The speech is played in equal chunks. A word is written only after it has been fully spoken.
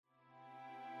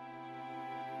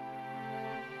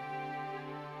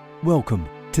Welcome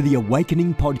to the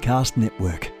Awakening Podcast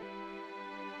Network.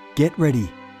 Get ready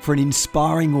for an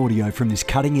inspiring audio from this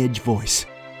cutting-edge voice.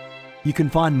 You can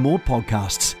find more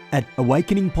podcasts at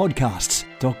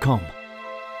awakeningpodcasts.com.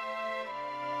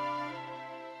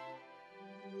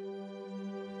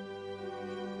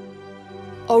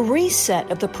 A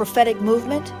reset of the prophetic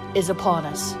movement is upon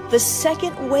us. The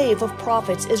second wave of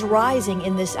prophets is rising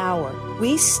in this hour.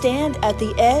 We stand at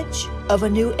the edge of a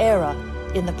new era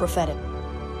in the prophetic.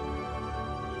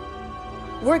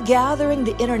 We're gathering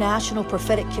the international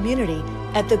prophetic community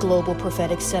at the Global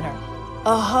Prophetic Center,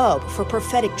 a hub for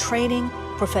prophetic training,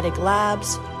 prophetic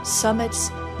labs, summits,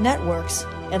 networks,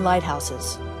 and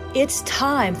lighthouses. It's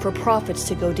time for prophets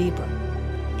to go deeper.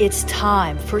 It's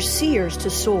time for seers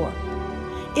to soar.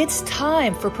 It's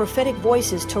time for prophetic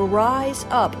voices to rise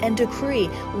up and decree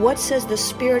what says the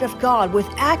Spirit of God with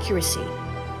accuracy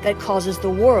that causes the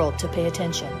world to pay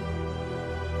attention.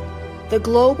 The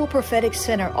Global Prophetic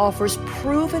Center offers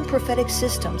proven prophetic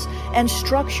systems and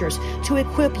structures to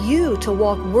equip you to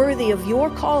walk worthy of your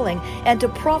calling and to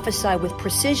prophesy with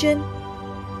precision,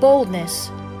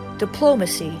 boldness,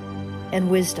 diplomacy, and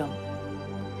wisdom.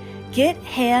 Get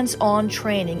hands-on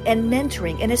training and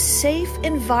mentoring in a safe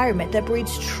environment that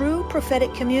breeds true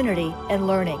prophetic community and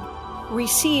learning.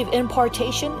 Receive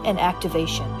impartation and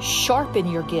activation. Sharpen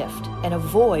your gift and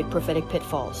avoid prophetic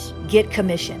pitfalls. Get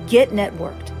commissioned. Get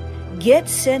networked. Get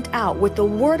sent out with the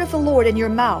word of the Lord in your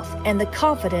mouth and the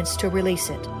confidence to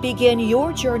release it. Begin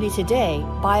your journey today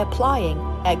by applying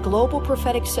at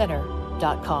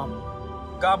globalpropheticcenter.com.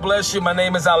 God bless you. My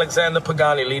name is Alexander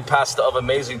Pagani, lead pastor of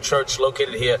Amazing Church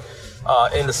located here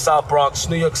in the South Bronx,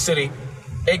 New York City,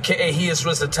 aka He Is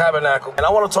Risen Tabernacle. And I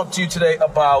want to talk to you today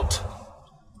about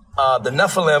the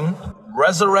Nephilim,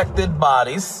 resurrected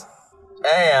bodies,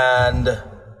 and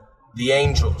the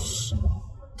angels.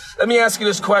 Let me ask you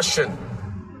this question.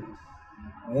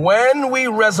 When we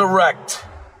resurrect,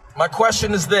 my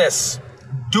question is this: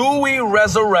 do we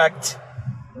resurrect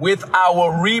with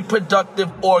our reproductive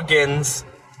organs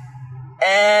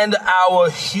and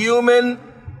our human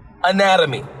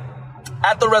anatomy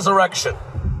at the resurrection?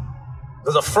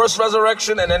 There's a first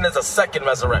resurrection and then there's a second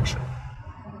resurrection.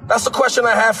 That's the question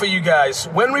I have for you guys.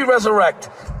 When we resurrect,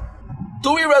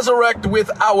 do we resurrect with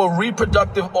our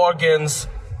reproductive organs?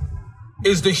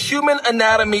 Is the human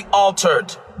anatomy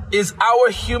altered? Is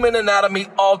our human anatomy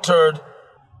altered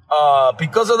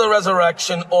because of the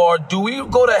resurrection? Or do we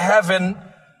go to heaven?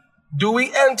 Do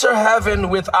we enter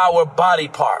heaven with our body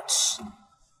parts?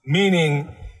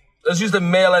 Meaning, let's use the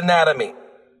male anatomy.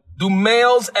 Do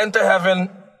males enter heaven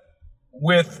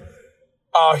with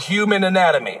our human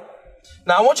anatomy?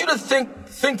 Now, I want you to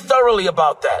think thoroughly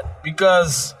about that,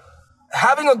 because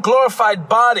having a glorified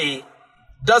body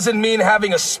doesn't mean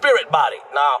having a spirit body.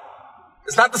 Now,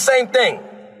 it's not the same thing.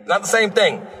 Not the same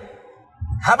thing.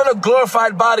 Having a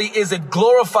glorified body is a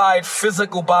glorified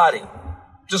physical body.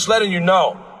 Just letting you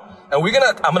know. And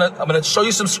I'm gonna show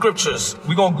you some scriptures.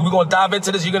 We're gonna dive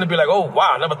into this. You're gonna be like, oh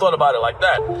wow, I never thought about it like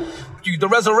that. The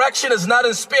resurrection is not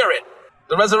in spirit.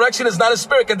 The resurrection is not in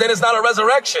spirit, and then it's not a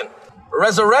resurrection.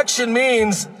 Resurrection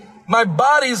means my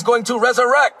body is going to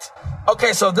resurrect.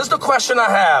 Okay, so this is the question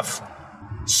I have.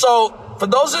 So, for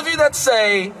those of you that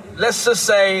say, let's just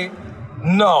say,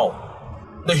 no,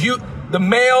 the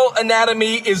male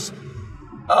anatomy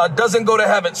doesn't go to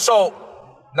heaven. So,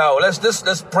 now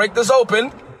let's break this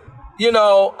open. You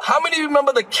know, how many of you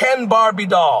remember the Ken Barbie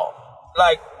doll?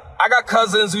 Like, I got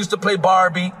cousins who used to play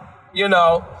Barbie, you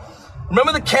know.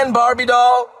 Remember the Ken Barbie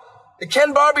doll? The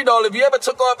Ken Barbie doll, if you ever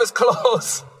took off his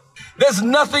clothes, there's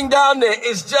nothing down there.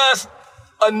 It's just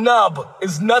a nub.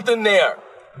 There's nothing there.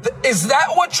 Is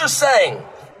that what you're saying?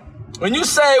 When you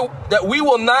say that we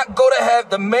will not go to heaven,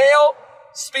 the male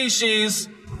species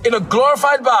in a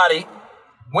glorified body,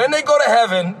 when they go to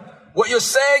heaven, what you're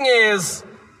saying is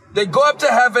they go up to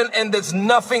heaven and there's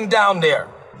nothing down there.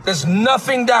 There's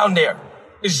nothing down there.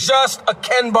 It's just a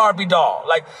Ken Barbie doll.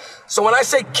 Like, so when I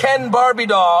say Ken Barbie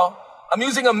doll, I'm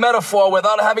using a metaphor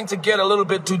without having to get a little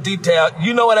bit too detailed.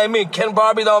 You know what I mean? Ken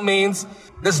Barbie doll means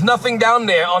there's nothing down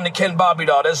there on the Ken Barbie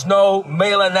doll. There's no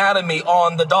male anatomy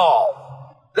on the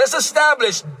doll. Let's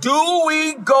establish, do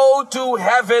we go to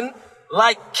heaven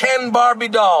like Ken Barbie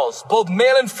dolls, both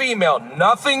male and female?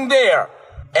 Nothing there.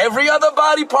 Every other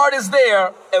body part is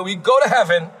there, and we go to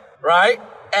heaven, right?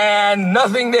 And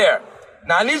nothing there.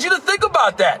 Now, I need you to think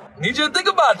about that.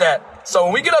 So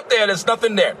when we get up there, there's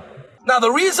nothing there. Now,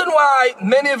 the reason why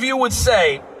many of you would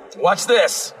say, watch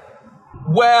this,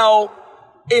 well,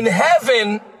 in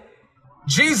heaven,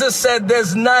 Jesus said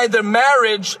there's neither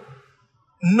marriage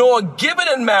nor given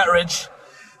in marriage,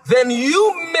 then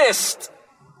you missed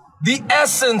the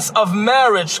essence of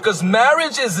marriage, because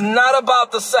marriage is not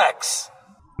about the sex.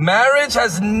 Marriage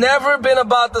has never been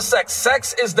about the sex.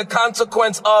 Sex is the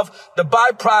consequence of the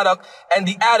byproduct and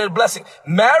the added blessing.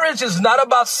 Marriage is not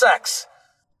about sex.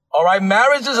 All right.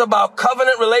 Marriage is about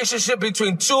covenant relationship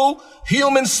between two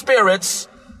human spirits,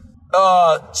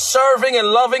 serving and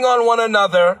loving on one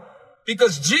another,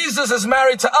 because Jesus is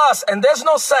married to us and there's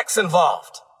no sex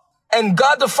involved. And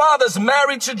God the Father is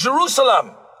married to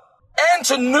Jerusalem and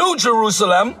to New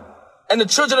Jerusalem and the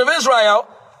children of Israel.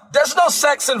 There's no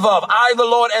sex involved. I, the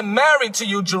Lord, am married to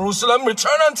you, Jerusalem.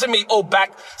 Return unto me, O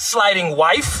backsliding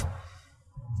wife.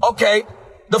 Okay.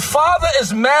 The Father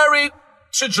is married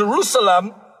to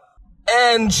Jerusalem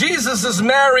and Jesus is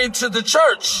married to the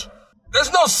church.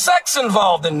 There's no sex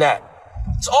involved in that.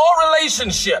 It's all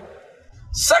relationship.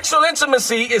 Sexual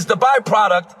intimacy is the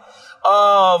byproduct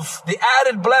of the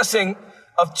added blessing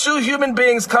of two human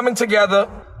beings coming together,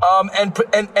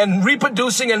 and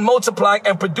reproducing and multiplying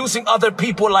and producing other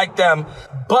people like them.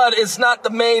 But it's not the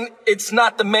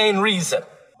main reason.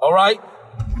 All right.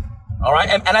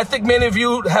 And I think many of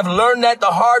you have learned that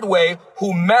the hard way,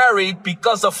 who married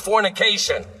because of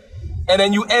fornication. And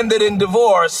then you ended in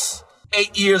divorce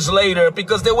 8 years later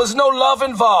because there was no love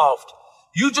involved.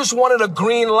 You just wanted a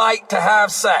green light to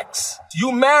have sex.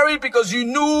 You married because you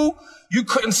knew you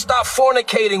couldn't stop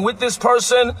fornicating with this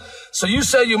person. So you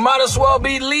said you might as well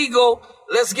be legal.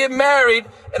 Let's get married.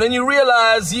 And then you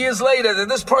realize years later that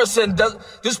this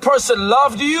person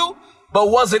loved you, but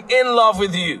wasn't in love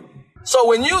with you. So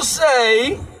when you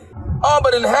say, oh,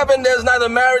 but in heaven there's neither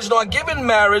marriage nor given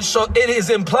marriage, so it is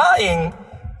implying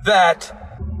that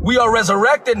we are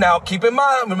resurrected now. Keep in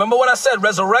mind, remember what I said,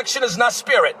 resurrection is not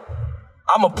spirit.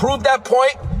 I'm going to prove that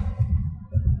point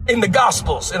in the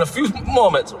Gospels in a few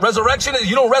moments. Resurrection is,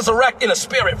 you don't resurrect in a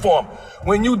spirit form.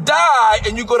 When you die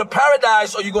and you go to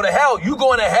paradise or you go to hell, you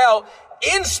go into hell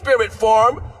in spirit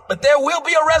form, but there will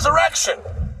be a resurrection.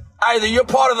 Either you're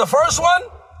part of the first one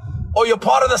or you're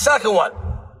part of the second one.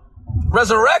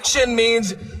 Resurrection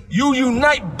means you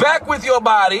unite back with your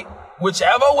body,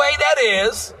 whichever way that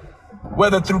is,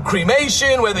 whether through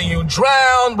cremation, whether you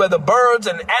drown, whether birds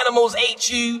and animals ate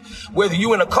you, whether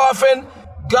you in a coffin.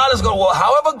 God is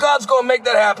however God's going to make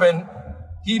that happen,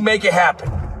 he make it happen,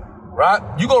 right?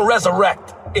 You're going to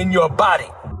resurrect in your body.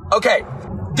 Okay.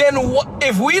 Then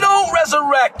if we don't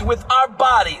resurrect with our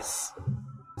bodies,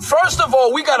 first of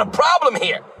all, we got a problem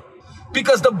here,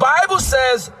 because the Bible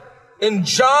says in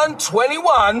John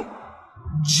 21,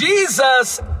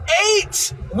 Jesus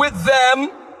ate with them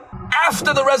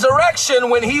after the resurrection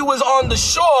when he was on the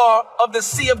shore of the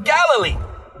Sea of Galilee.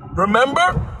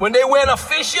 Remember when they went a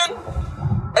fishing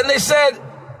and they said,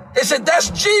 that's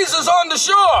Jesus on the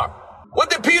shore. What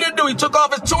did Peter do? He took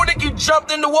off his tunic, he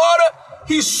jumped in the water,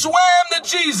 he swam to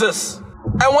Jesus.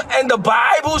 And the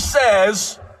Bible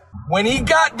says when he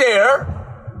got there,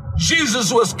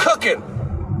 Jesus was cooking.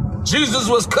 Jesus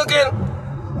was cooking.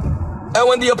 And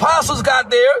when the apostles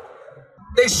got there,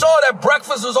 they saw that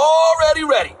breakfast was already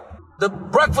ready. The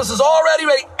breakfast is already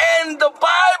ready. And the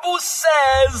Bible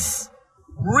says,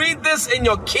 read this in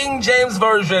your King James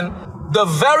Version, the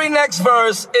very next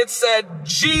verse, it said,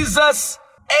 Jesus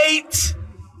ate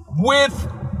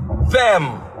with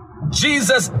them.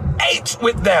 Jesus ate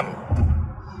with them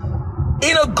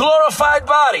in a glorified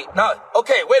body. Now,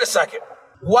 okay, wait a second.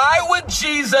 Why would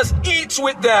Jesus eat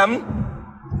with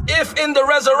them if in the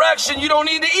resurrection you don't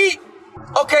need to eat?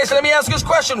 Okay, so let me ask you this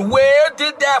question. Where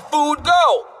did that food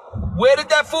go? Where did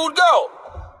that food go?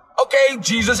 Okay,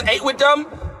 Jesus ate with them.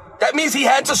 That means he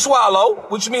had to swallow,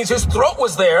 which means his throat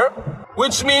was there,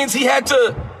 which means it had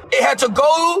to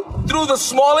go through the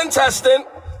small intestine.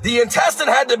 The intestine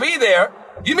had to be there.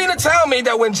 You mean to tell me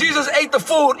that when Jesus ate the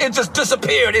food, it just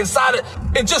disappeared inside it?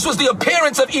 It just was the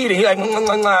appearance of eating, like,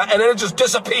 and then it just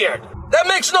disappeared. That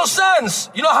makes no sense.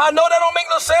 You know how I know that don't make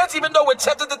no sense, even though we're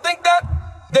tempted to think that?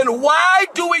 Then why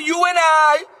do you and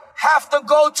I have to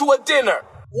go to a dinner?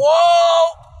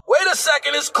 Whoa, wait a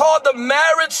second. It's called the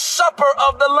marriage supper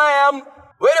of the Lamb.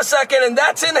 Wait a second, and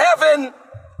that's in heaven.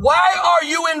 Why are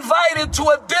you invited to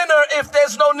a dinner if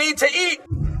there's no need to eat?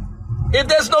 If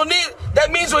there's no need,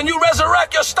 that means when you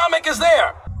resurrect, your stomach is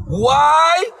there.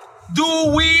 Why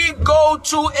do we go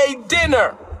to a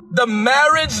dinner? The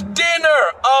marriage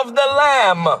dinner of the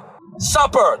Lamb.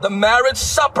 Supper, the marriage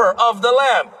supper of the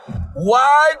Lamb.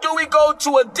 Why do we go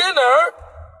to a dinner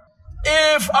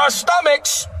if our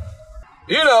stomachs,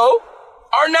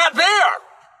 are not there?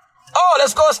 Oh,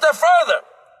 let's go a step further.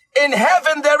 In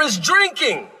heaven, there is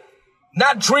drinking.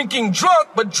 Not drinking drunk,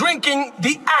 but drinking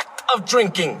the act of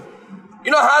drinking. You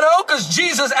know how I know? Because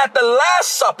Jesus at the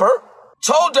Last Supper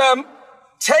told them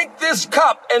take this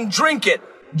cup and drink it.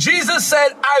 Jesus said,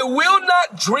 I will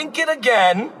not drink it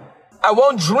again. I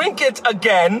won't drink it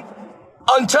again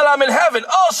until I'm in heaven.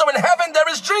 Oh, so in heaven there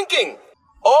is drinking.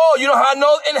 Oh, you know how I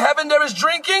know in heaven there is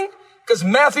drinking? Because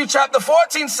Matthew chapter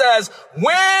 14 says,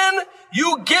 when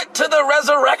you get to the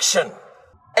resurrection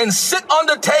and sit on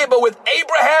the table with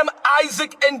Abraham,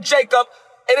 Isaac, and Jacob,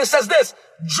 and it says this,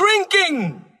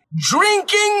 drinking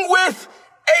with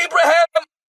Abraham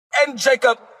and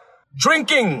Jacob,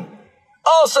 drinking.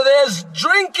 Oh, so there's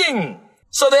drinking.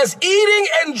 So there's eating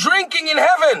and drinking in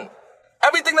heaven.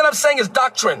 Everything that I'm saying is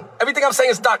doctrine. Everything I'm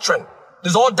saying is doctrine.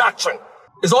 It's all doctrine.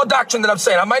 It's all doctrine that I'm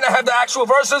saying. I might not have the actual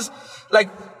verses, but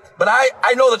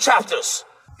I know the chapters.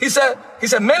 He said,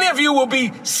 many of you will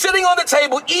be sitting on the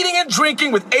table, eating and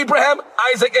drinking with Abraham,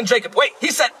 Isaac, and Jacob. Wait, he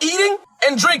said eating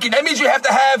and drinking. That means you have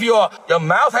to have your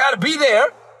mouth had to be there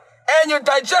and your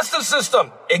digestive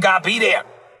system. It got to be there.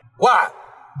 Why?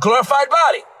 Glorified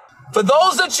body. For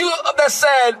those that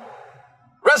said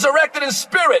resurrected in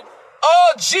spirit,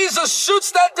 oh, Jesus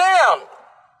shoots that down.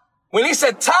 When he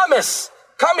said, Thomas,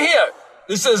 come here.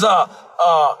 This is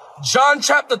John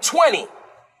chapter 20.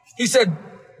 He said,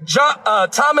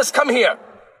 Thomas, come here.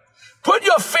 Put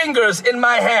your fingers in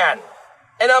my hand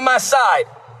and on my side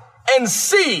and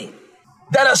see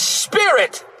that a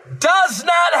spirit does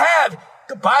not have,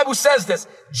 the Bible says this,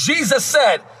 Jesus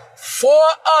said, for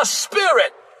a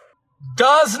spirit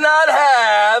does not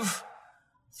have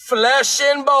flesh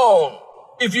and bone.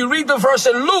 If you read the verse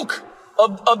in Luke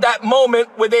of that moment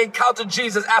where they encountered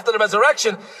Jesus after the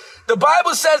resurrection, the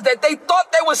Bible says that they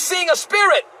thought they were seeing a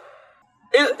spirit.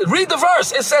 Read the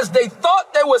verse. It says they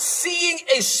thought they were seeing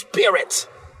a spirit.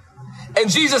 And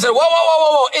Jesus said,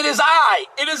 whoa. It is I.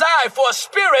 It is I. For a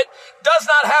spirit does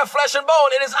not have flesh and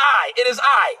bone. It is I. It is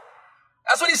I.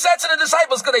 That's what he said to the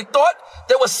disciples because they thought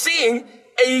they were seeing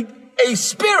a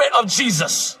spirit of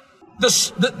Jesus.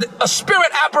 A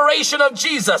spirit apparition of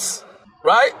Jesus.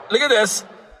 Right? Look at this.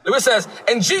 Look what it says.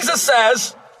 And Jesus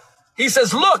says, he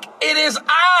says, look, it is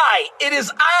I. It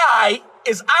is I.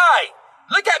 Is I.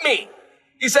 Look at me.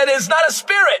 He said, it's not a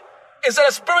spirit. It said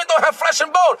a spirit don't have flesh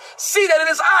and bone. See that it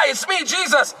is I. It's me,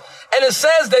 Jesus. And it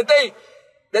says that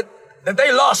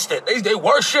they lost it. They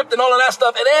worshiped and all of that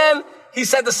stuff. And then he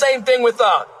said the same thing with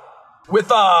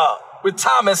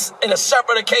Thomas in a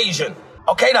separate occasion.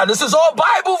 Okay, now this is all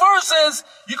Bible verses.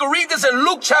 You can read this in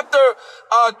Luke chapter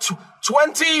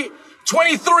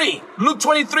 23. Luke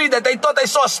 23, that they thought they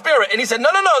saw a spirit. And he said, no,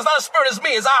 it's not a spirit. It's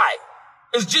me. It's I.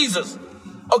 It's Jesus.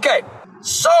 Okay,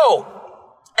 so,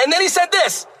 and then he said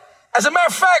this. As a matter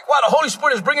of fact, wow, the Holy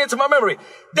Spirit is bringing it to my memory.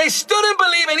 They stood and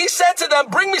believed, and he said to them,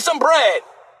 bring me some bread.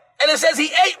 And it says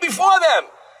he ate before them.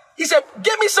 He said,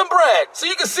 give me some bread. So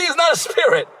you can see it's not a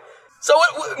spirit. So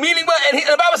meaning what? And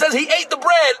the Bible says he ate the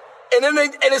bread, and then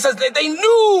it says that they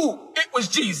knew it was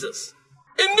Jesus.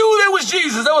 They knew it was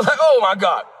Jesus. They was like, oh my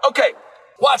God. Okay,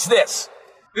 watch this.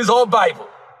 This is all Bible.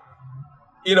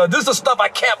 You know, this is stuff I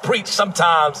can't preach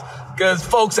sometimes because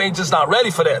folks ain't just not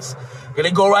ready for this. They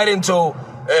go right into,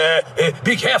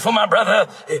 be careful, my brother.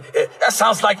 That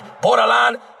sounds like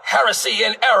borderline heresy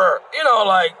and error. You know,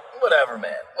 like, whatever,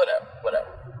 man. Whatever.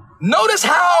 Notice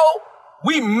how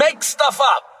we make stuff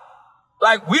up.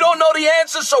 Like, we don't know the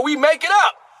answer, so we make it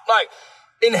up. Like,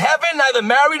 in heaven, neither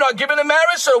married nor given in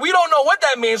marriage, so we don't know what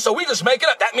that means, so we just make it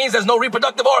up. That means there's no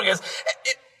reproductive organs.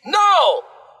 No!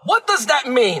 What does that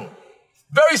mean?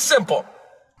 Very simple.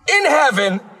 In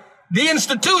heaven, the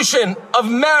institution of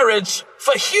marriage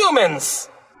for humans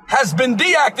has been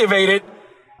deactivated,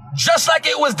 just like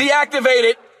it was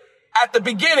deactivated at the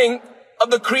beginning of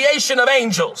the creation of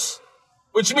angels,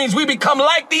 which means we become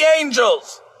like the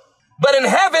angels. But in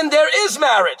heaven, there is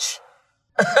marriage.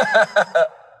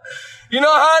 You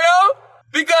know how I know?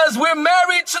 Because we're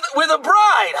married with a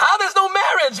bride. How there's no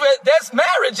marriage? There's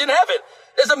marriage in heaven.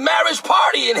 There's a marriage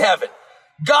party in heaven.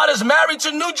 God is married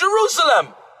to New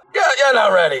Jerusalem. You're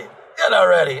not ready. You're not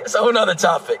ready. It's a whole nother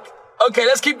topic. Okay,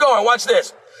 let's keep going. Watch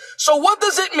this. So what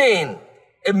does it mean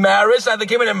in marriage, neither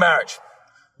given in marriage?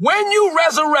 When you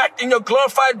resurrect in your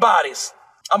glorified bodies,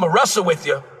 I'm going to wrestle with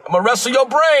you. I'm going to wrestle your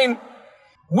brain.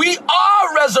 We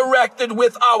are resurrected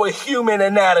with our human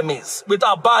anatomies, with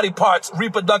our body parts,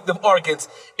 reproductive organs,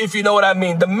 if you know what I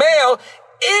mean. The male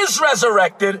is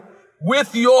resurrected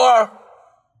with your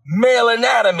male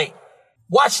anatomy.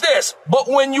 Watch this. But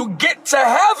when you get to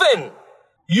heaven,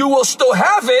 you will still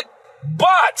have it,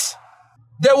 but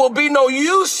there will be no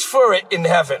use for it in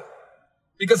heaven.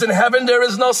 Because in heaven, there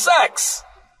is no sex.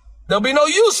 There'll be no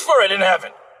use for it in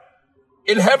heaven.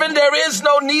 In heaven, there is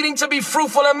no needing to be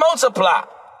fruitful and multiply.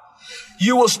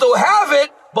 You will still have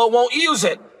it, but won't use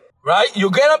it, right?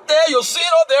 You'll get up there, you'll see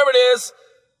it, oh, there it is.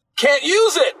 can't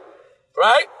use it,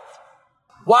 right?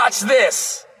 Watch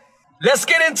this. Let's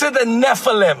get into the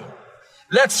Nephilim.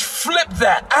 Let's flip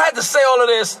that. I had to say all of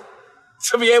this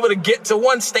to be able to get to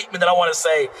one statement that I want to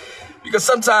say, because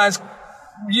sometimes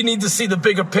you need to see the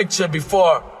bigger picture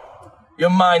before your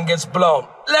mind gets blown.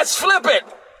 Let's flip it.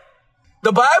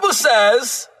 The Bible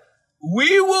says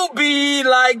we will be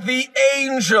like the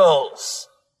angels.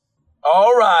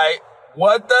 All right.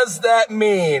 What does that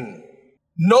mean?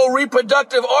 No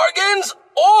reproductive organs,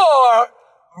 or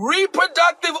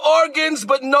reproductive organs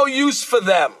but no use for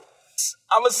them?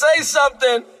 I'm going to say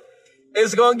something.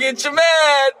 It's going to get you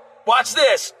mad. Watch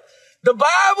this. The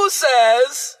Bible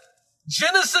says,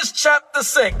 Genesis chapter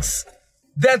 6,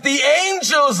 that the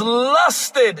angels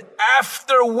lusted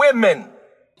after women.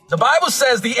 The Bible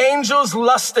says the angels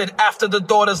lusted after the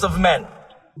daughters of men.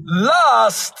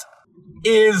 Lust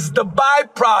is the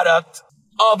byproduct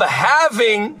of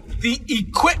having the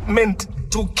equipment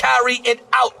to carry it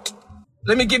out.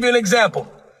 Let me give you an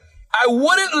example. I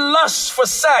wouldn't lust for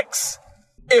sex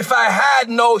if I had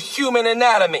no human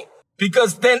anatomy,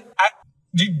 because then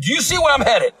do you see where I'm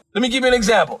headed? Let me give you an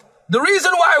example. The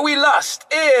reason why we lust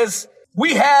is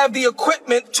we have the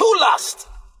equipment to lust.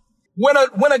 When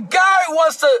a guy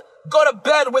wants to go to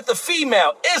bed with a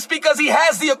female, it's because he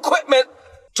has the equipment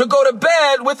to go to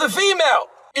bed with a female.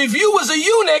 If you was a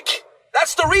eunuch,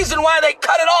 that's the reason why they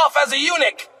cut it off as a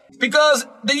eunuch, because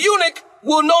the eunuch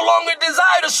will no longer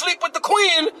desire to sleep with the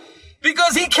queen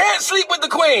because he can't sleep with the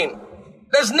queen.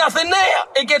 There's nothing there.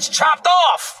 It gets chopped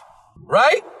off,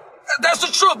 right? That's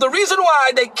the truth. The reason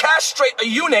why they castrate a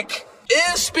eunuch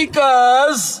is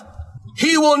because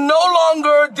he will no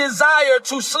longer desire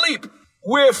to sleep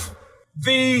with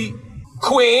the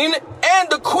queen, and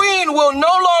the queen will no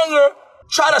longer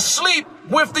try to sleep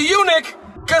with the eunuch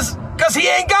because he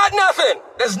ain't got nothing.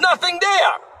 There's nothing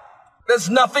there. There's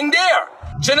nothing there.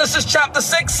 Genesis chapter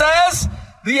 6 says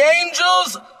the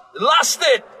angels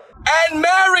lusted and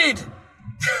married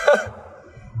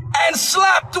and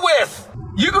slept with.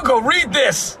 You can go read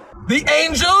this. The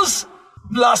angels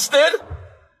lusted,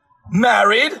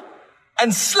 married,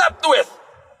 and slept with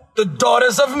the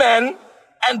daughters of men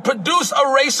and produced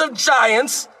a race of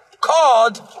giants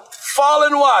called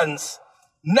fallen ones,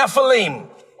 Nephilim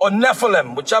or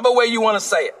Nephilim, whichever way you want to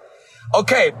say it.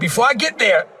 Okay, before I get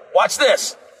there, watch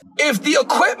this. If the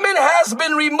equipment has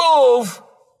been removed,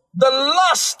 the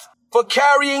lust for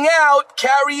carrying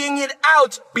it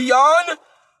out beyond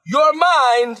your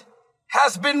mind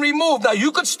has been removed. Now,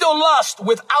 you could still lust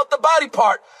without the body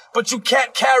part, but you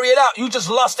can't carry it out. You just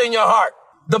lust in your heart.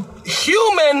 The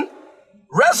human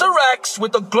resurrects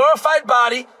with a glorified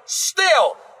body,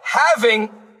 still having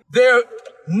their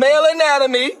male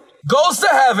anatomy, goes to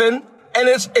heaven, and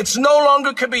it's no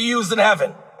longer can be used in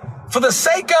heaven. For the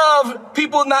sake of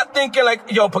people not thinking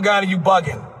like, yo, Pagani, you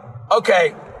bugging.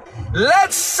 Okay,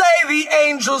 let's say the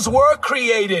angels were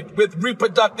created with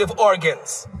reproductive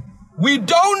organs. We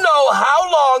don't know how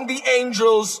long the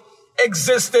angels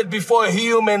existed before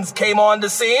humans came on the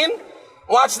scene.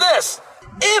 Watch this.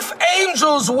 If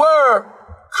angels were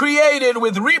created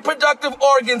with reproductive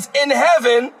organs in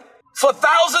heaven for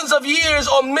thousands of years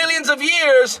or millions of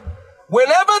years,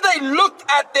 whenever they looked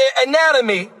at their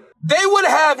anatomy, they would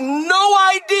have no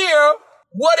idea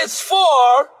what it's for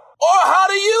or how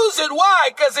to use it. Why?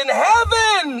 Because in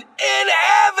heaven,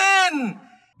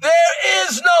 there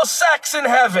is no sex in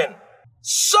heaven.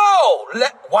 So,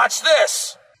 watch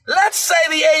this. Let's say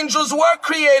the angels were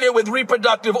created with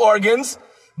reproductive organs,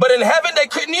 but in heaven they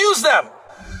couldn't use them.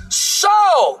 So,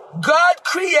 God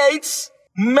creates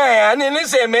man in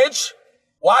his image,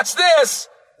 watch this,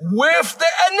 with the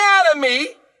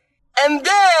anatomy, and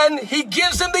then he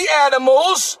gives him the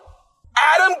animals.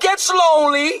 Adam gets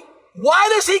lonely. Why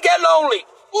does he get lonely?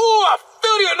 Ooh, I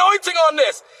feel the anointing on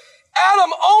this.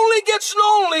 Adam only gets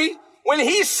lonely when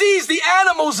he sees the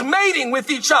animals mating with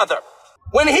each other.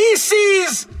 When he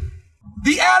sees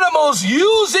the animals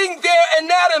using their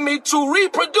anatomy to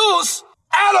reproduce,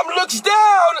 Adam looks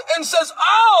down and says,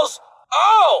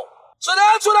 oh, so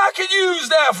that's what I could use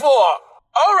that for.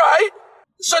 All right.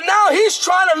 So now he's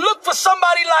trying to look for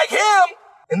somebody like him,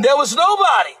 and there was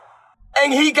nobody.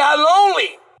 And he got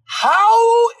lonely.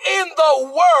 How in the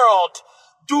world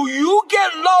do you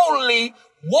get lonely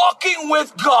walking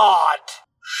with God?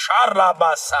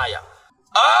 Sharabasaya.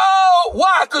 Oh,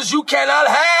 why? Because you cannot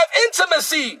have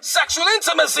intimacy, sexual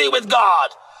intimacy with God.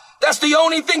 That's the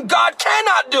only thing God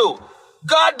cannot do.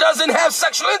 God doesn't have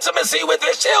sexual intimacy with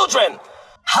his children.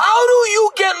 How do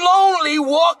you get lonely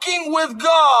walking with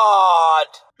God?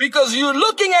 Because you're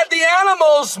looking at the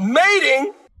animals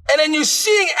mating, and then you're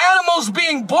seeing animals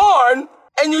being born,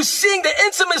 and you're seeing the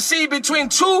intimacy between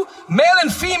two male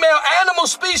and female animal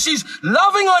species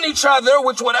loving on each other,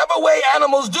 which whatever way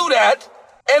animals do that,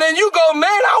 and then you go, man,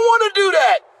 I want to do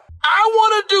that. I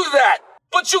want to do that.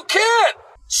 But you can't.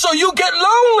 So you get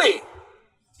lonely.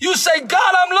 You say,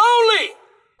 God, I'm lonely.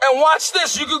 And watch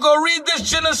this. You could go read this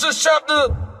Genesis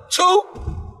chapter 2.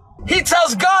 He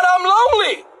tells God, I'm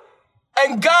lonely.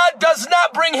 And God does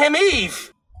not bring him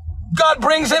Eve. God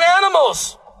brings in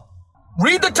animals.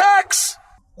 Read the text.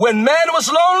 When man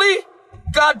was lonely,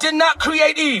 God did not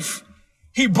create Eve.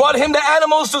 He brought him the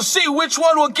animals to see which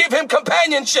one will give him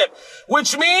companionship,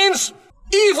 which means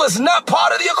Eve was not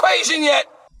part of the equation yet.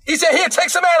 He said, here, take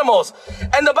some animals.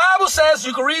 And the Bible says,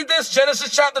 you can read this,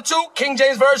 Genesis chapter 2, King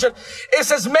James Version. It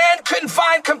says, man couldn't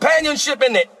find companionship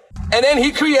in it. And then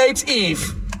he creates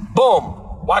Eve. Boom.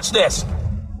 Watch this.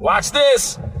 Watch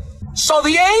this. So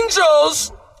the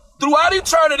angels throughout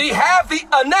eternity have the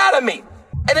anatomy.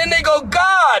 And then they go,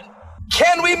 God,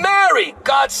 can we marry?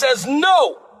 God says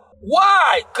no.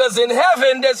 Why? Because in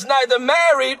heaven, there's neither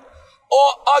married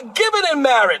or are given in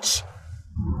marriage.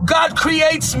 God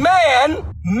creates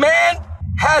man. Man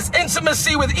has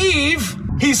intimacy with Eve.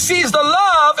 He sees the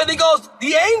love and he goes,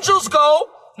 the angels go.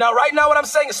 Now, right now, what I'm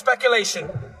saying is speculation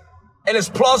and it's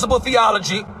plausible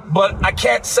theology, but I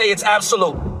can't say it's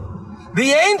absolute.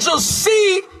 The angels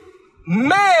see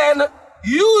man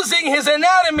using his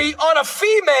anatomy on a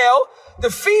female, the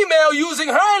female using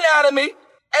her anatomy,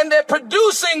 and they're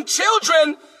producing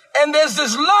children, and there's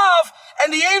this love,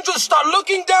 and the angels start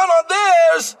looking down on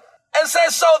theirs and say,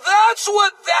 so that's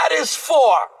what that is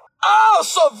for. Oh,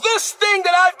 so this thing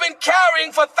that I've been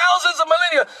carrying for thousands of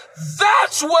millennia,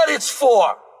 that's what it's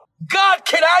for. God,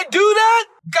 can I do that?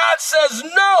 God says,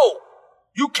 no,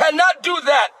 you cannot do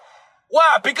that.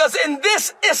 Why? Because in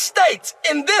this estate,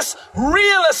 in this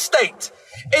real estate,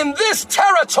 in this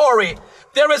territory,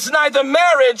 there is neither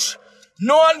marriage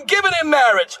nor ungiven in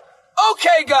marriage.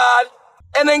 Okay, God.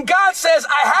 And then God says,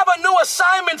 I have a new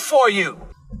assignment for you.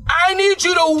 I need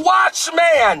you to watch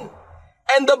man.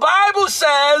 And the Bible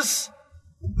says,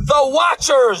 the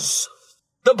watchers.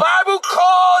 The Bible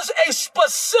calls a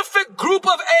specific group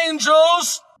of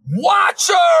angels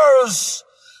watchers.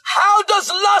 How does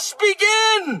lust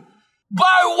begin?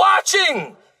 By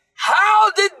watching.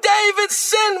 How did David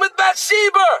sin with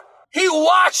Bathsheba? He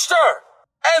watched her.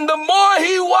 And the more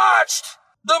he watched,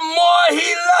 the more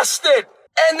he lusted.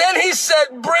 And then he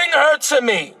said, bring her to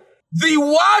me. The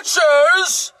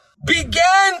watchers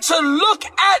began to look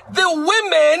at the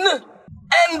women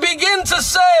and begin to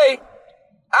say,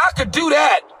 I could do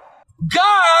that.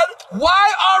 God,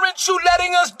 why aren't you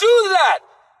letting us do that?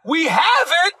 We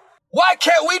have it. Why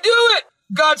can't we do it?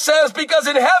 God says, because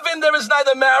in heaven there is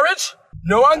neither marriage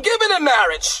nor ungiven in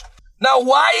marriage. Now,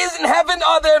 why is in heaven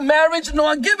are there marriage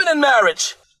nor ungiven in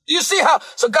marriage? Do you see how?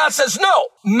 So God says no.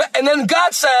 And then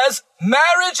God says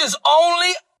marriage is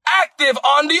only active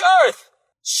on the earth.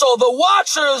 So the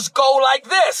watchers go like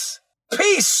this.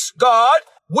 Peace, God.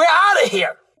 We're out of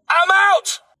here. I'm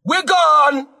out. We're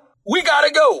gone. We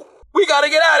gotta go. We gotta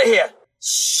get out of here.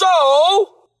 So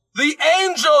the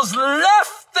angels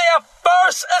left their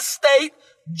first estate,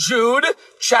 Jude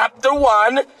chapter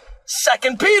 1,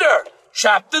 2 Peter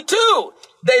chapter 2.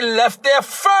 They left their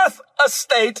first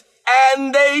estate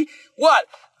and they, what?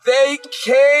 They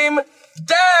came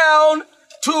down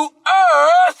to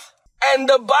earth, and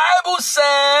the Bible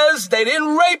says they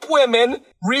didn't rape women.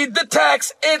 Read the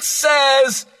text. It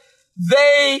says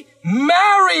they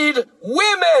married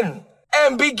women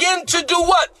and begin to do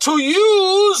what? To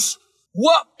use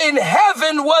what in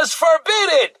heaven was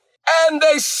forbidden. And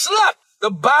they slept.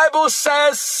 The Bible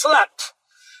says slept.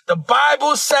 The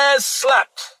Bible says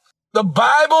slept. The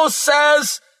Bible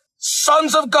says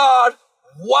sons of God,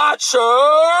 watchers,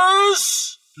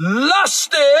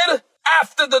 lusted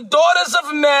after the daughters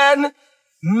of men,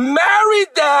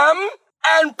 married them,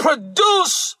 and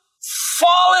produced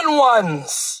fallen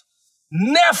ones.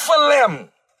 Nephilim.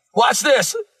 Watch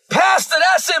this. Pastor,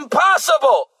 that's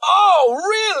impossible. Oh,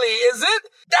 really? Is it?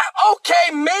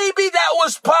 Okay, maybe that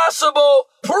was possible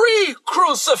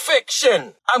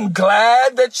pre-crucifixion. I'm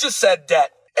glad that you said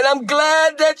that. And I'm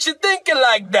glad that you're thinking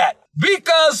like that.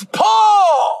 Because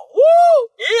Paul,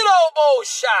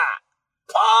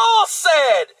 Paul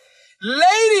said,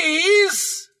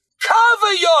 ladies,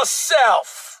 cover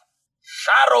yourself.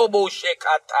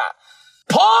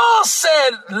 Paul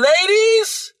said,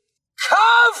 ladies,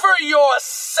 cover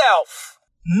yourself.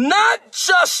 Not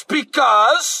just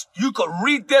because, you could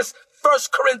read this, 1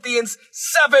 Corinthians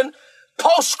 7,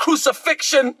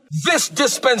 post-crucifixion, this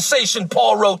dispensation,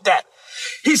 Paul wrote that.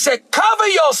 He said, cover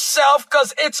yourself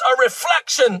because it's a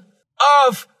reflection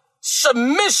of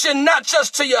submission not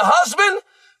just to your husband,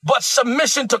 but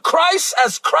submission to Christ,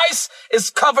 as Christ is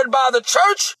covered by the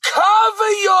church. Cover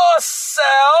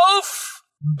yourself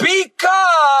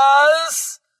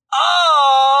because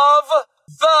of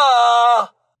the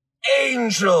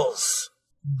angels.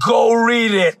 Go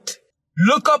read it.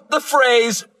 Look up the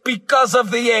phrase, because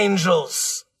of the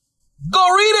angels. Go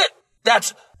read it.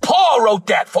 That's Paul wrote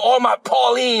that for all my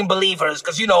Pauline believers,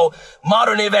 because,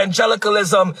 modern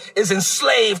evangelicalism is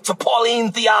enslaved to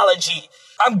Pauline theology.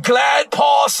 I'm glad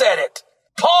Paul said it.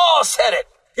 Paul said it.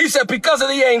 He said, because of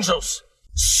the angels.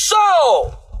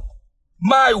 So,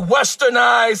 my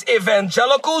westernized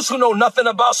evangelicals who know nothing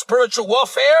about spiritual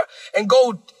warfare and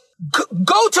go to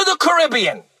the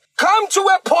Caribbean. Come to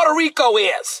where Puerto Rico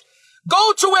is.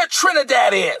 Go to where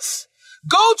Trinidad is.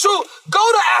 Go to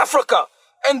Africa,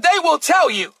 and they will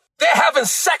tell you they're having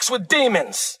sex with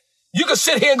demons. You can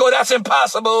sit here and go, that's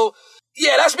impossible.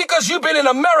 Yeah, that's because you've been in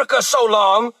America so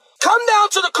long. Come down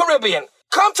to the Caribbean.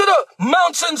 Come to the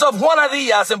mountains of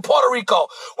Juanadillas in Puerto Rico,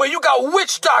 where you got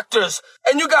witch doctors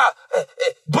and you got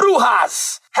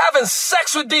brujas having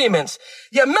sex with demons.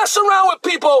 You mess around with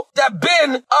people that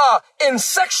been in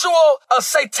sexual,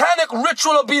 satanic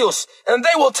ritual abuse, and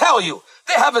they will tell you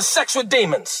they're having sex with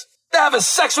demons. They're having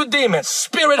sex with demons.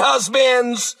 Spirit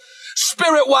husbands,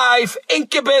 spirit wife,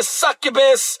 incubus,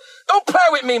 succubus. Don't play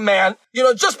with me, man.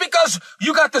 Just because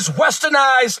you got this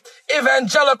westernized,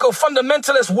 evangelical,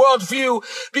 fundamentalist worldview,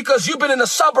 because you've been in the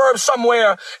suburbs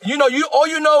somewhere, all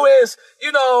you know is,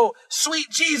 sweet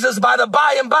Jesus by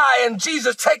and by, and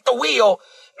Jesus take the wheel.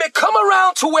 Man, come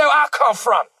around to where I come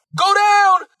from. Go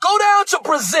down to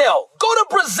Brazil. Go to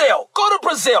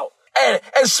Brazil.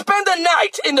 And spend the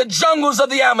night in the jungles of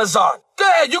the Amazon. Go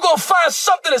ahead, you're gonna find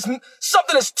something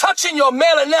that's touching your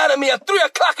male anatomy at 3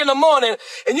 o'clock in the morning,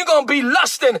 and you're gonna be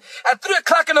lusting at 3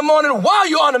 o'clock in the morning while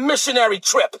you're on a missionary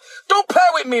trip. Don't play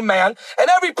with me, man. And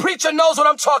every preacher knows what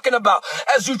I'm talking about.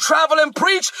 As you travel and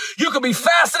preach, you could be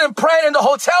fasting and praying in the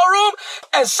hotel room,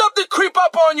 and something creep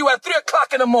up on you at 3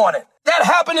 o'clock in the morning. That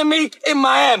happened to me in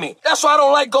Miami. That's why I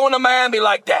don't like going to Miami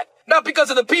like that. Not because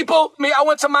of the people. I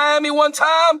went to Miami one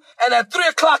time, and at 3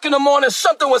 o'clock in the morning,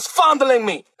 something was fondling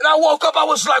me. And I woke up, I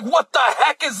was like, what the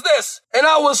heck is this? And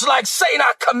I was like, Satan,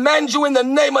 I command you in the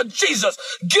name of Jesus.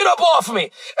 Get up off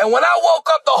me. And when I woke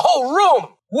up, the whole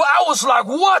room, I was like,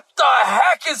 what the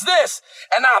heck is this?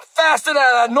 And I fasted and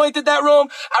I anointed that room.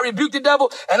 I rebuked the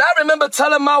devil. And I remember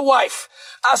telling my wife,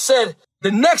 I said,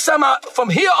 the next time from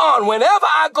here on, whenever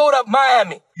I go to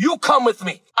Miami, you come with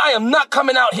me. I am not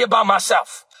coming out here by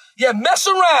myself. Yeah, mess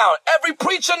around. Every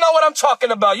preacher know what I'm talking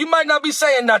about. You might not be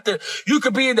saying nothing. You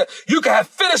could have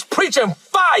finished preaching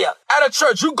fire at a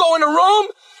church. You go in a room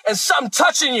and something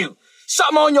touching you.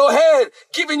 Something on your head,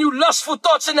 giving you lustful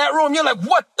thoughts in that room. You're like,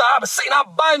 what the? Satan, I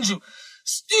bind you.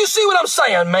 Do you see what I'm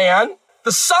saying, man?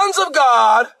 The sons of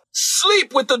God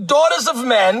sleep with the daughters of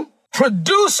men,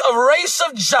 produce a race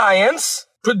of giants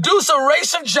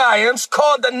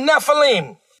called the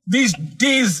Nephilim. These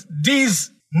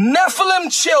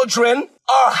Nephilim children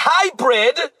are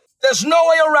hybrid. There's no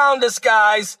way around this,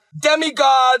 guys.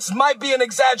 Demigods might be an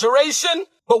exaggeration,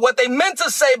 but what they meant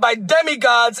to say by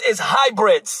demigods is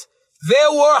hybrids.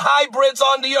 There were hybrids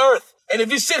on the earth. And if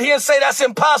you sit here and say that's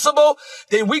impossible,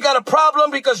 then we got a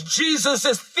problem, because Jesus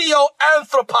is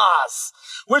theoanthropos,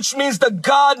 which means the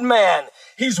God-man.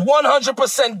 He's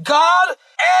 100% God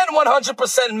and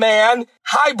 100% man,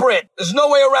 hybrid. There's no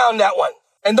way around that one.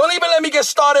 And don't even let me get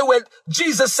started with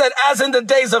Jesus said, as in the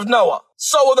days of Noah,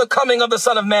 so will the coming of the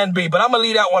Son of Man be. But I'm going to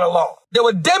leave that one alone. There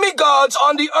were demigods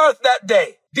on the earth that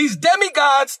day. These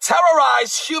demigods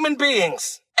terrorized human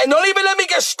beings. And don't even let me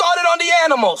get started on the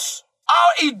animals.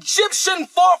 Our Egyptian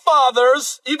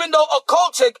forefathers, even though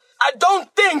occultic, I don't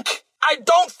think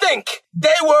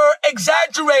they were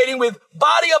exaggerating with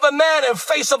body of a man and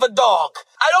face of a dog.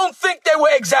 I don't think they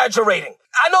were exaggerating.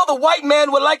 I know the white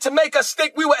man would like to make us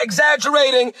think we were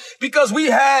exaggerating because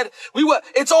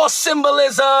it's all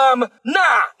symbolism.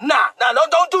 Nah,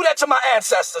 don't do that to my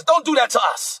ancestors. Don't do that to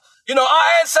us. Our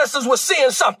ancestors were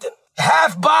seeing something.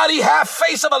 Half body, half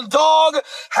face of a dog,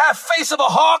 half face of a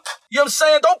hawk. You know what I'm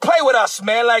saying? Don't play with us,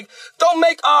 man. Don't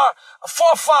make our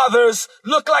forefathers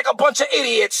look like a bunch of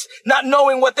idiots, not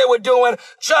knowing what they were doing.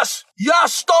 Y'all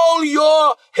stole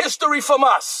your history from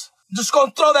us. Just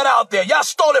gonna throw that out there. Y'all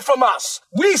stole it from us.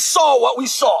 We saw what we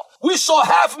saw. We saw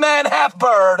half man, half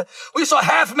bird. We saw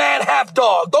half man, half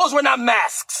dog. Those were not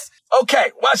masks.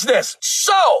 Okay, watch this.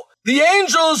 So, the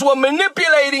angels were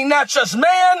manipulating not just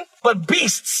man, but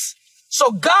beasts. So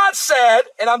God said,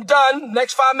 and I'm done,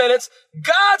 next 5 minutes,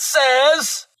 God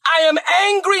says, I am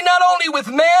angry not only with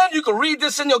man, you can read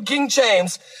this in your King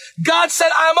James. God said,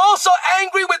 I'm also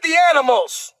angry with the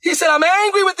animals. He said, I'm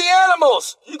angry with the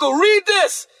animals. You can read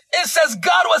this. It says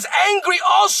God was angry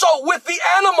also with the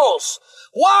animals.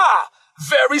 Why?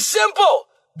 Very simple.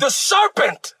 The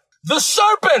serpent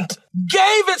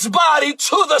gave its body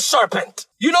to the serpent.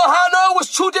 You know how I know it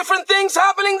was two different things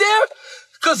happening there?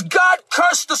 Because God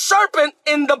cursed the serpent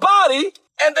in the body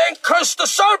and then cursed the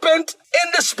serpent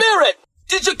in the spirit.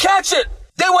 Did you catch it?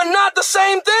 They were not the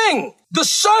same thing. The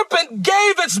serpent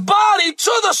gave its body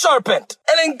to the serpent.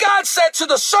 And then God said to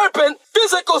the serpent,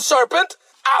 physical serpent,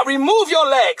 I'll remove your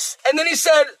legs. And then he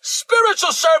said,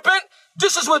 spiritual serpent,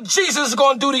 this is what Jesus is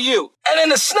going to do to you. And then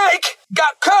the snake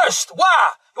got cursed.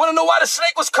 Why? You want to know why the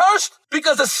snake was cursed?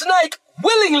 Because the snake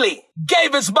willingly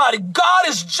gave its body. God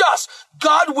is just.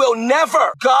 God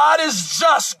is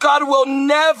just. God will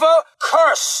never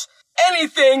curse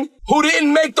anything who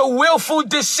didn't make the willful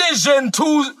decision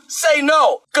to say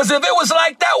no. Because if it was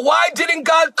like that, why didn't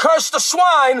God curse the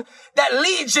swine that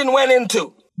Legion went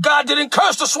into? God didn't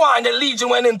curse the swine that Legion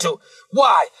went into.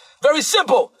 Why? Very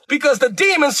simple. Because the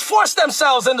demons forced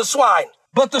themselves into swine.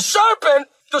 But the serpent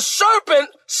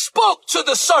spoke to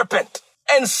the serpent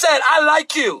and said, I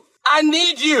like you. I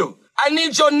need you. I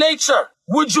need your nature.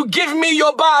 Would you give me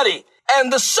your body?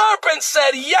 And the serpent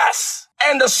said, yes.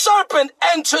 And the serpent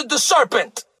entered the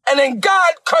serpent. And then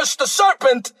God cursed the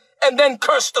serpent and then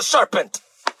cursed the serpent.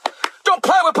 Don't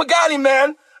play with Pagani,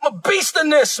 man. I'm a beast in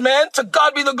this, man. To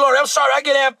God be the glory. I'm sorry, I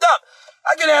get amped up,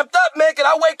 man, and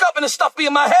I wake up and this stuff be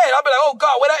in my head. I'll be like, oh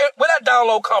God, where that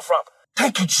download come from?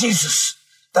 Thank you, Jesus,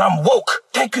 that I'm woke.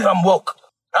 Thank you that I'm woke.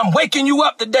 I'm waking you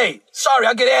up today. Sorry,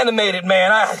 I get animated,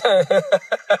 man.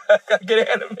 I get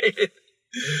animated.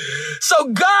 So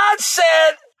God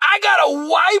said, I gotta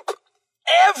wipe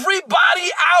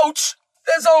everybody out.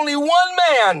 There's only one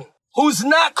man who's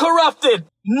not corrupted.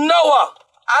 Noah,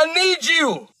 I need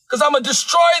you. Because I'm going to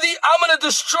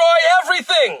destroy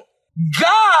everything.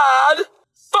 God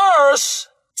first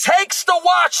takes the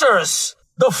watchers,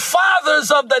 the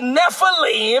fathers of the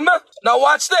Nephilim. Now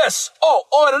watch this. Oh,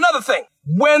 and another thing.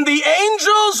 When the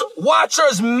angels,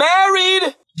 watchers,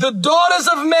 married the daughters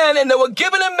of men and they were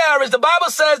given in marriage, the Bible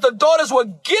says the daughters were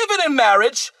given in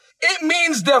marriage. It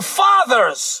means their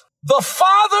fathers. The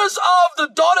fathers of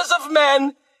the daughters of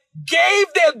men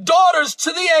gave their daughters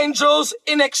to the angels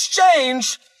in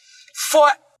exchange for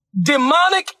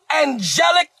demonic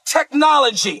angelic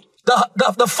technology.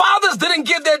 The fathers didn't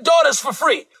give their daughters for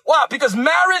free. Why? Because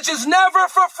marriage is never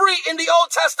for free in the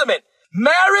Old Testament.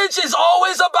 Marriage is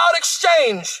always about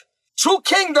exchange. Two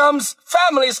kingdoms,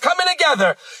 families coming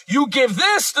together. You give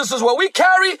this is what we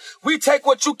carry, we take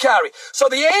what you carry. So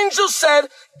the angel said,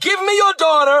 give me your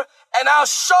daughter and I'll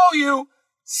show you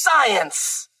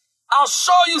science. I'll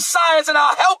show you science and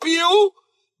I'll help you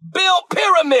build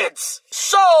pyramids.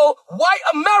 So white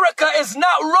America is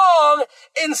not wrong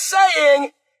in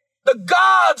saying the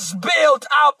gods built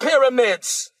our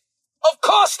pyramids. Of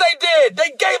course they did.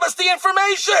 They gave us the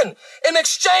information in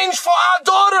exchange for our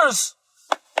daughters.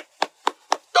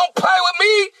 Don't play with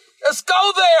me. Let's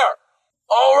go there.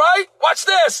 All right. Watch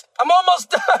this. I'm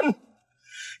almost done.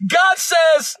 God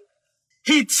says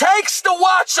he takes the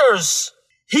watchers.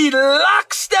 He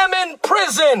locks them in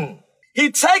prison. He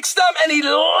takes them and he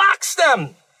locks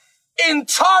them in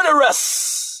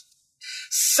Tartarus.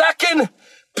 2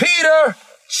 Peter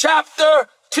chapter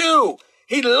 2.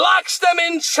 He locks them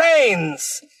in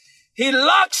chains. He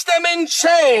locks them in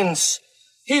chains.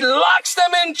 He locks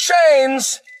them in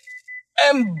chains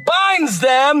and binds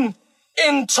them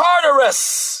in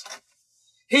Tartarus.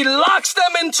 He locks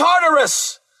them in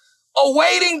Tartarus,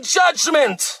 awaiting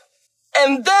judgment.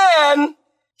 And then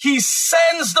he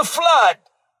sends the flood.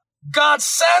 God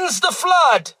sends the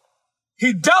flood.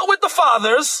 He dealt with the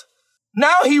fathers.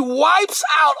 Now he wipes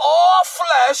out all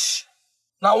flesh.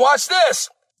 Now watch this.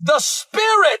 The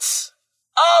spirits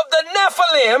of the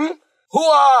Nephilim, who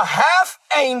are half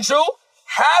angel,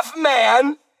 half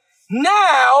man,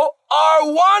 now are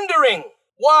wandering.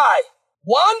 Why?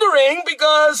 Wandering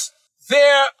because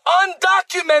they're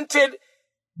undocumented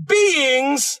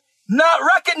beings not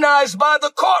recognized by the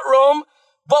courtroom,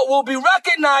 but will be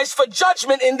recognized for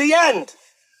judgment in the end.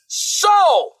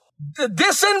 So, the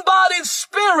disembodied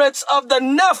spirits of the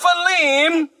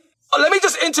Nephilim, let me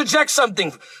just interject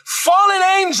something. Fallen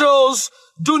angels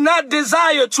do not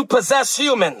desire to possess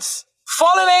humans.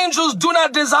 Fallen angels do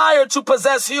not desire to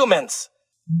possess humans.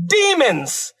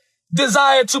 Demons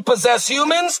desire to possess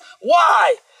humans.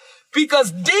 Why?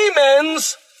 Because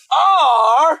demons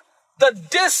are the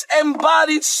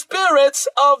disembodied spirits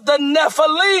of the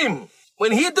Nephilim.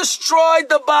 When he destroyed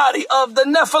the body of the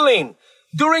Nephilim,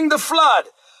 during the flood,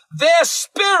 their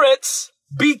spirits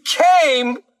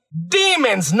became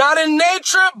demons, not in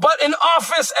nature, but in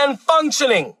office and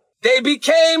functioning. They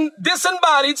became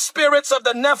disembodied spirits of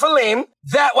the Nephilim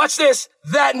that, watch this,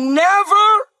 that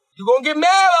never, you're going to get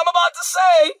mad, I'm about to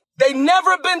say, they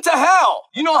never been to hell.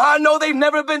 You know how I know they've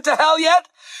never been to hell yet?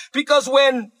 Because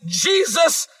when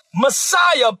Jesus,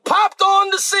 Messiah, popped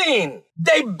on the scene,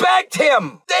 they begged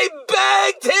him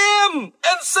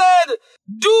and said,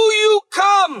 do you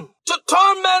come to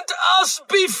torment us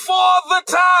before the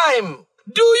time?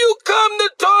 Do you come to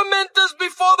torment us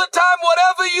before the time?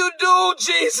 Whatever you do,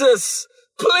 Jesus,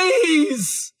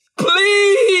 please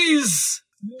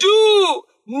do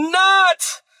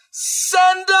not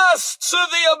send us to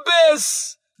the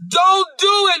abyss. Don't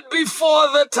do it before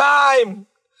the time.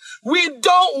 We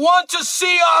don't want to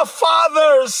see our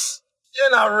fathers.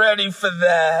 You're not ready for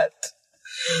that.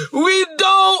 We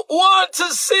don't want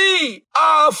to see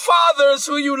our fathers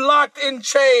who you locked in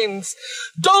chains.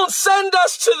 Don't send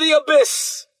us to the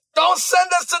abyss. Don't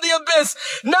send us to the abyss.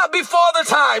 Not before the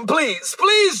time, please.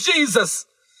 Please, Jesus.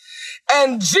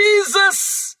 And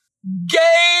Jesus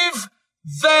gave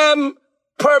them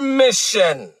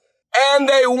permission. And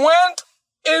they went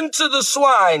into the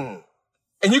swine.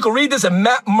 And you can read this in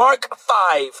Mark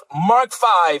 5. Mark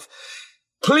 5.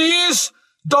 Please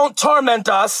don't torment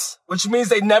us, which means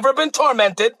they've never been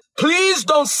tormented. Please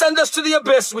don't send us to the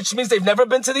abyss, which means they've never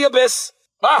been to the abyss.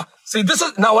 See, this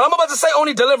is, now what I'm about to say,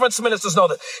 only deliverance ministers know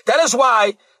that. That is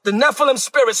why the Nephilim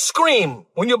spirits scream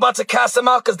when you're about to cast them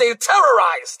out, because they're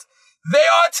terrorized.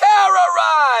 They're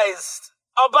terrorized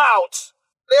about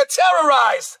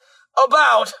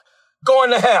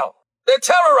going to hell. They're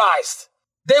terrorized.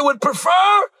 They would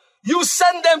prefer you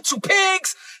send them to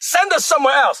pigs, send us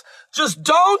somewhere else. Just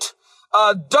don't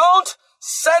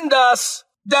send us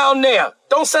down there.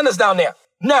 Don't send us down there.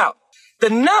 Now, the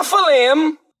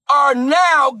Nephilim are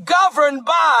now governed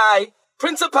by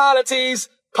principalities,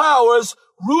 powers,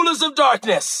 rulers of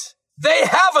darkness. They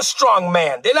have a strong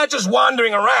man. They're not just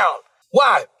wandering around.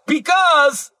 Why?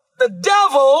 Because the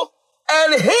devil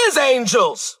and his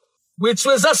angels, which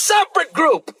was a separate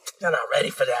group, they're not ready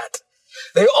for that.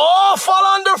 They all fall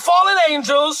under fallen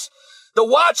angels. The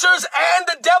watchers and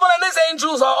the devil and his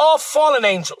angels are all fallen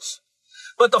angels.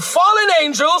 But the fallen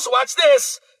angels, watch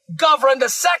this, govern the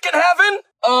second heaven,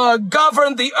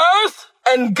 govern the earth,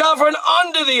 and govern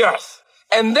under the earth.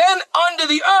 And then under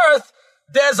the earth,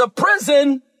 there's a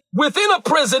prison within a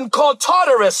prison called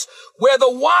Tartarus, where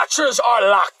the watchers are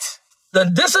locked. The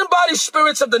disembodied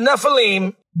spirits of the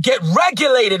Nephilim get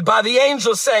regulated by the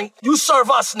angels saying, you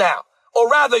serve us now, or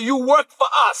rather you work for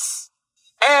us.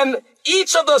 And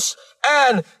each of us,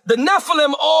 and the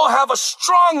Nephilim all have a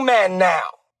strong man now.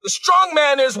 The strong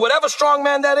man is whatever strong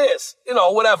man that is,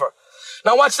 whatever.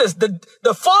 Now watch this.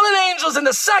 The fallen angels in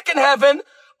the second heaven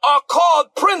are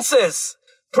called princes.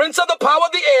 Prince of the power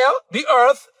of the air, the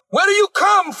earth. Where do you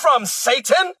come from,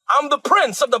 Satan? I'm the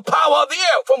prince of the power of the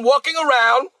air, from walking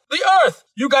around the earth.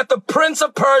 You got the prince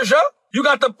of Persia. You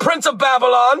got the prince of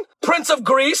Babylon, prince of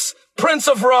Greece, prince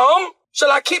of Rome.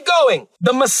 Shall I keep going?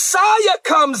 The Messiah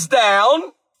comes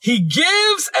down. He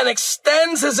gives and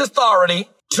extends his authority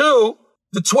to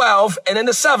the 12 and then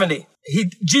the 70.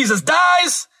 Jesus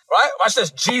dies, right? Watch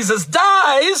this. Jesus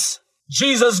dies.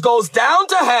 Jesus goes down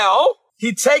to hell.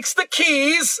 He takes the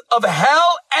keys of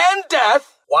hell and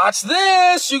death. Watch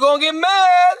this. You're going to get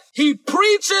mad. He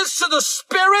preaches to the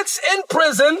spirits in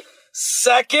prison.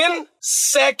 Second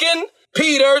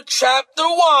Peter chapter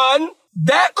 1.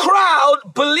 That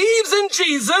crowd believes in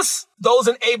Jesus, those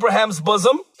in Abraham's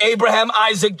bosom. Abraham,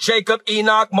 Isaac, Jacob,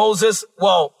 Enoch, Moses.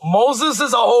 Well, Moses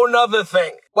is a whole nother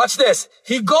thing. Watch this.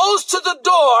 He goes to the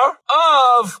door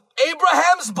of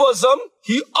Abraham's bosom.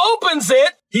 He opens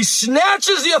it. He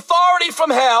snatches the authority from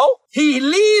hell. He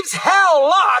leaves hell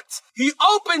locked. He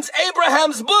opens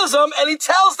Abraham's bosom and he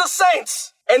tells the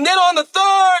saints. And then on the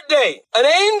third day, an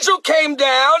angel came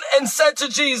down and said to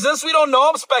Jesus, we don't know,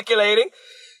 I'm speculating,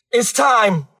 it's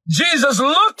time. Jesus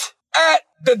looked at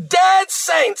the dead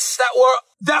saints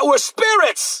that were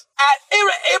spirits at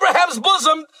Abraham's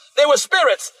bosom. They were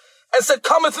spirits, and said,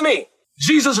 come with me.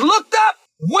 Jesus looked up,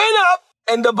 went up,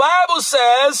 and the Bible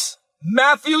says,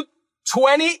 Matthew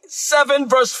 27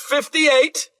 verse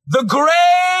 58, the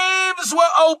graves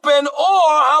were open, or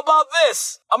how about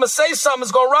this? I'm going to say something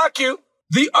that's going to rock you.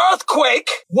 The earthquake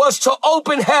was to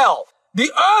open hell. The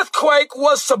earthquake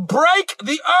was to break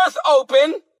the earth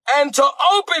open and to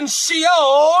open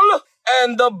Sheol,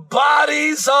 and the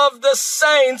bodies of the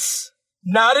saints,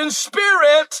 not in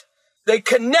spirit, they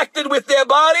connected with their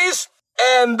bodies.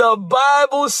 And the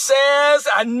Bible says,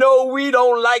 I know we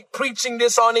don't like preaching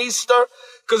this on Easter,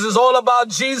 because it's all about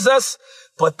Jesus.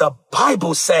 But the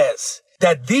Bible says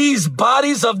that these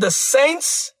bodies of the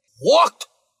saints walked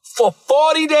for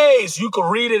 40 days. You can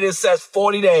read it. It says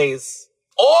 40 days.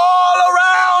 All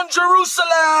around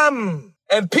Jerusalem.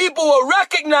 And people were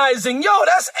recognizing, yo,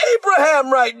 that's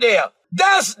Abraham right there.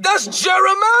 That's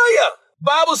Jeremiah.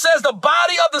 Bible says the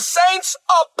body of the saints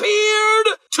appeared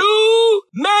to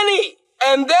many.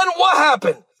 And then what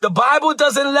happened? The Bible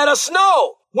doesn't let us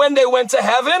know when they went to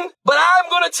heaven, but I'm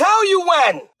going to tell you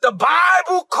when. The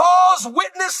Bible calls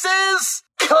witnesses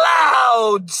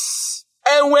clouds.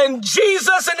 And when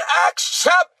Jesus in Acts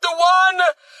chapter 1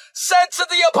 said to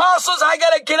the apostles, I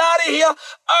got to get out of here,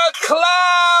 a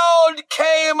cloud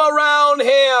came around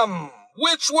him,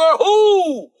 which were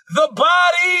who? The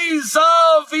bodies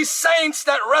of the saints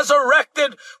that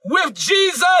resurrected with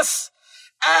Jesus.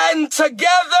 And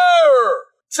together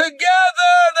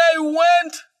they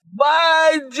went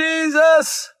by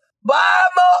Jesus, by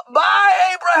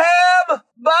Abraham,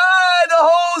 by the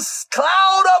whole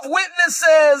cloud of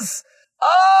witnesses.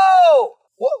 Oh,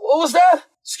 what was that?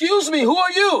 Excuse me, who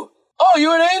are you? Oh,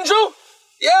 you're an angel?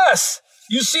 Yes.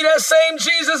 You see that same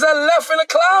Jesus that left in a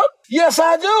cloud? Yes,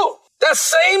 I do. That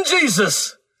same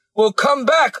Jesus will come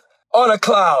back on a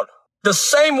cloud the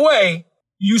same way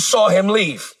you saw him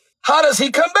leave. How does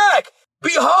he come back?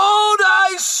 Behold,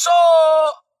 I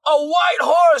saw a white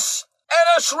horse and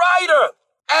its rider,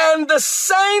 and the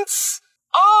saints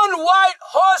on white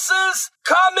horses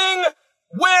coming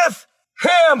with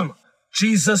him.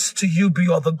 Jesus, to you be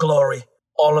all the glory,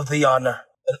 all of the honor,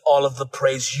 and all of the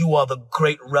praise. You are the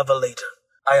great revelator.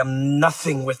 I am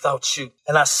nothing without you.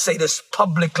 And I say this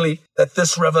publicly, that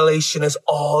this revelation is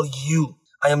all you.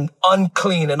 I am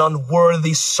unclean and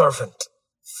unworthy servant.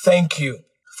 Thank you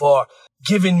for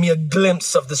giving me a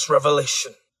glimpse of this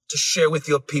revelation to share with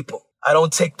your people. I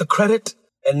don't take the credit,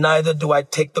 and neither do I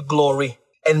take the glory.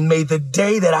 And may the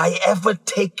day that I ever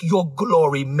take your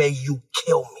glory, may you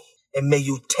kill me, and may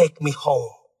you take me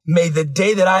home. May the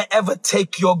day that I ever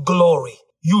take your glory,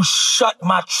 you shut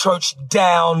my church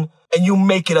down and you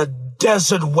make it a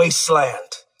desert wasteland.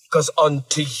 Because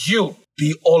unto you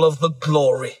be all of the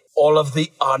glory, all of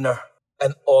the honor,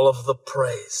 and all of the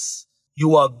praise.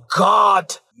 You are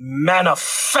God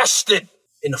manifested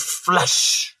in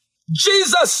flesh.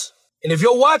 Jesus. And if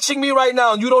you're watching me right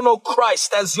now and you don't know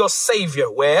Christ as your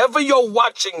Savior, wherever you're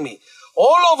watching me,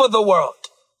 all over the world,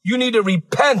 you need to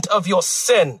repent of your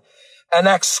sin and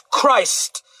ask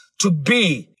Christ to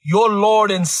be your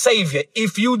Lord and Savior.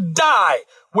 If you die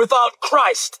without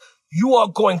Christ, you are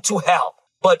going to hell.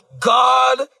 But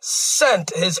God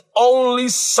sent his only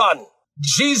Son,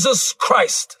 Jesus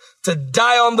Christ, to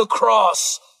die on the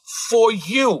cross for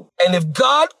you. And if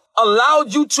God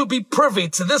allowed you to be privy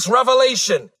to this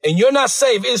revelation and you're not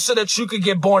saved, it's so that you could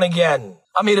get born again.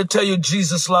 I'm here to tell you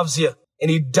Jesus loves you,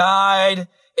 and he died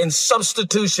in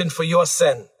substitution for your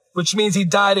sin, which means he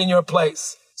died in your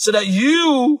place so that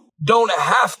you don't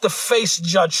have to face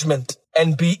judgment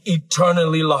and be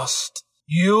eternally lost.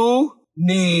 You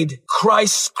need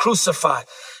Christ crucified.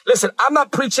 Listen, I'm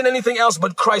not preaching anything else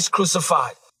but Christ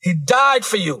crucified. He died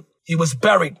for you. He was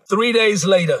buried. 3 days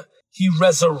later, he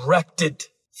resurrected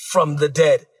from the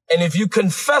dead. And if you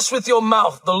confess with your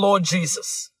mouth the Lord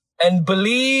Jesus and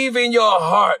believe in your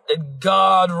heart that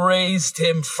God raised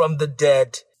him from the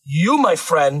dead, you, my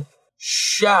friend,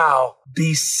 shall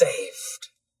be saved.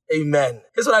 Amen.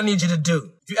 Here's what I need you to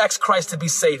do. If you ask Christ to be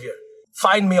Savior,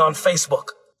 find me on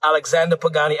Facebook, Alexander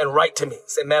Pagani, and write to me.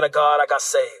 Say, man of God, I got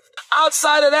saved.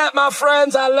 Outside of that, my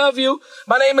friends, I love you.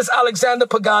 My name is Alexander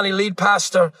Pagani, lead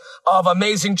pastor of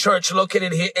Amazing Church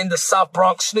located here in the South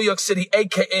Bronx, New York City,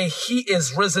 aka He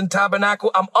Is Risen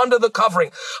Tabernacle. I'm under the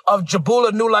covering of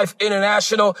Jabula New Life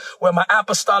International, where my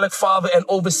apostolic father and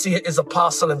overseer is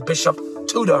Apostle and Bishop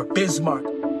Tudor Bismarck.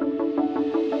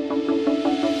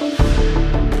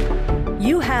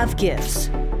 You have gifts.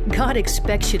 God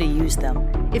expects you to use them.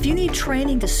 If you need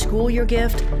training to school your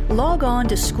gift, log on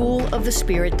to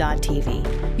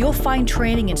schoolofthespirit.tv. You'll find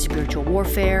training in spiritual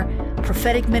warfare,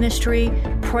 prophetic ministry,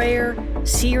 prayer,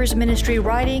 seers ministry,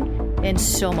 writing, and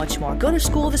so much more. Go to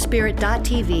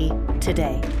schoolofthespirit.tv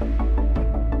today.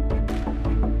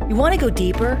 You want to go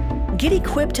deeper? Get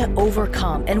equipped to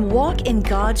overcome and walk in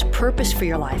God's purpose for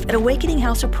your life at Awakening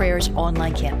House of Prayer's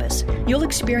online campus. You'll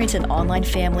experience an online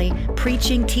family,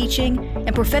 preaching, teaching,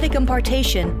 and prophetic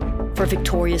impartation for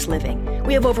victorious living.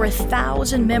 We have over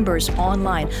 1,000 members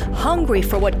online, hungry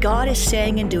for what God is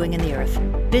saying and doing in the earth.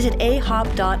 Visit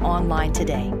ahop.online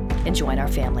today and join our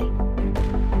family.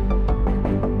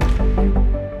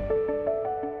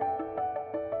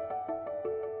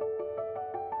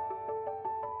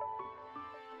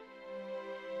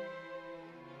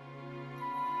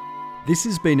 This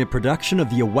has been a production of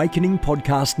the Awakening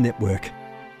Podcast Network.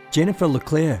 Jennifer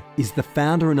Leclerc is the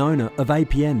founder and owner of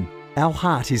APN. Our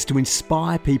heart is to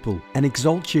inspire people and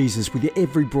exalt Jesus with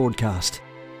every broadcast.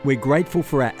 We're grateful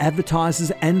for our advertisers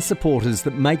and supporters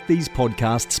that make these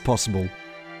podcasts possible.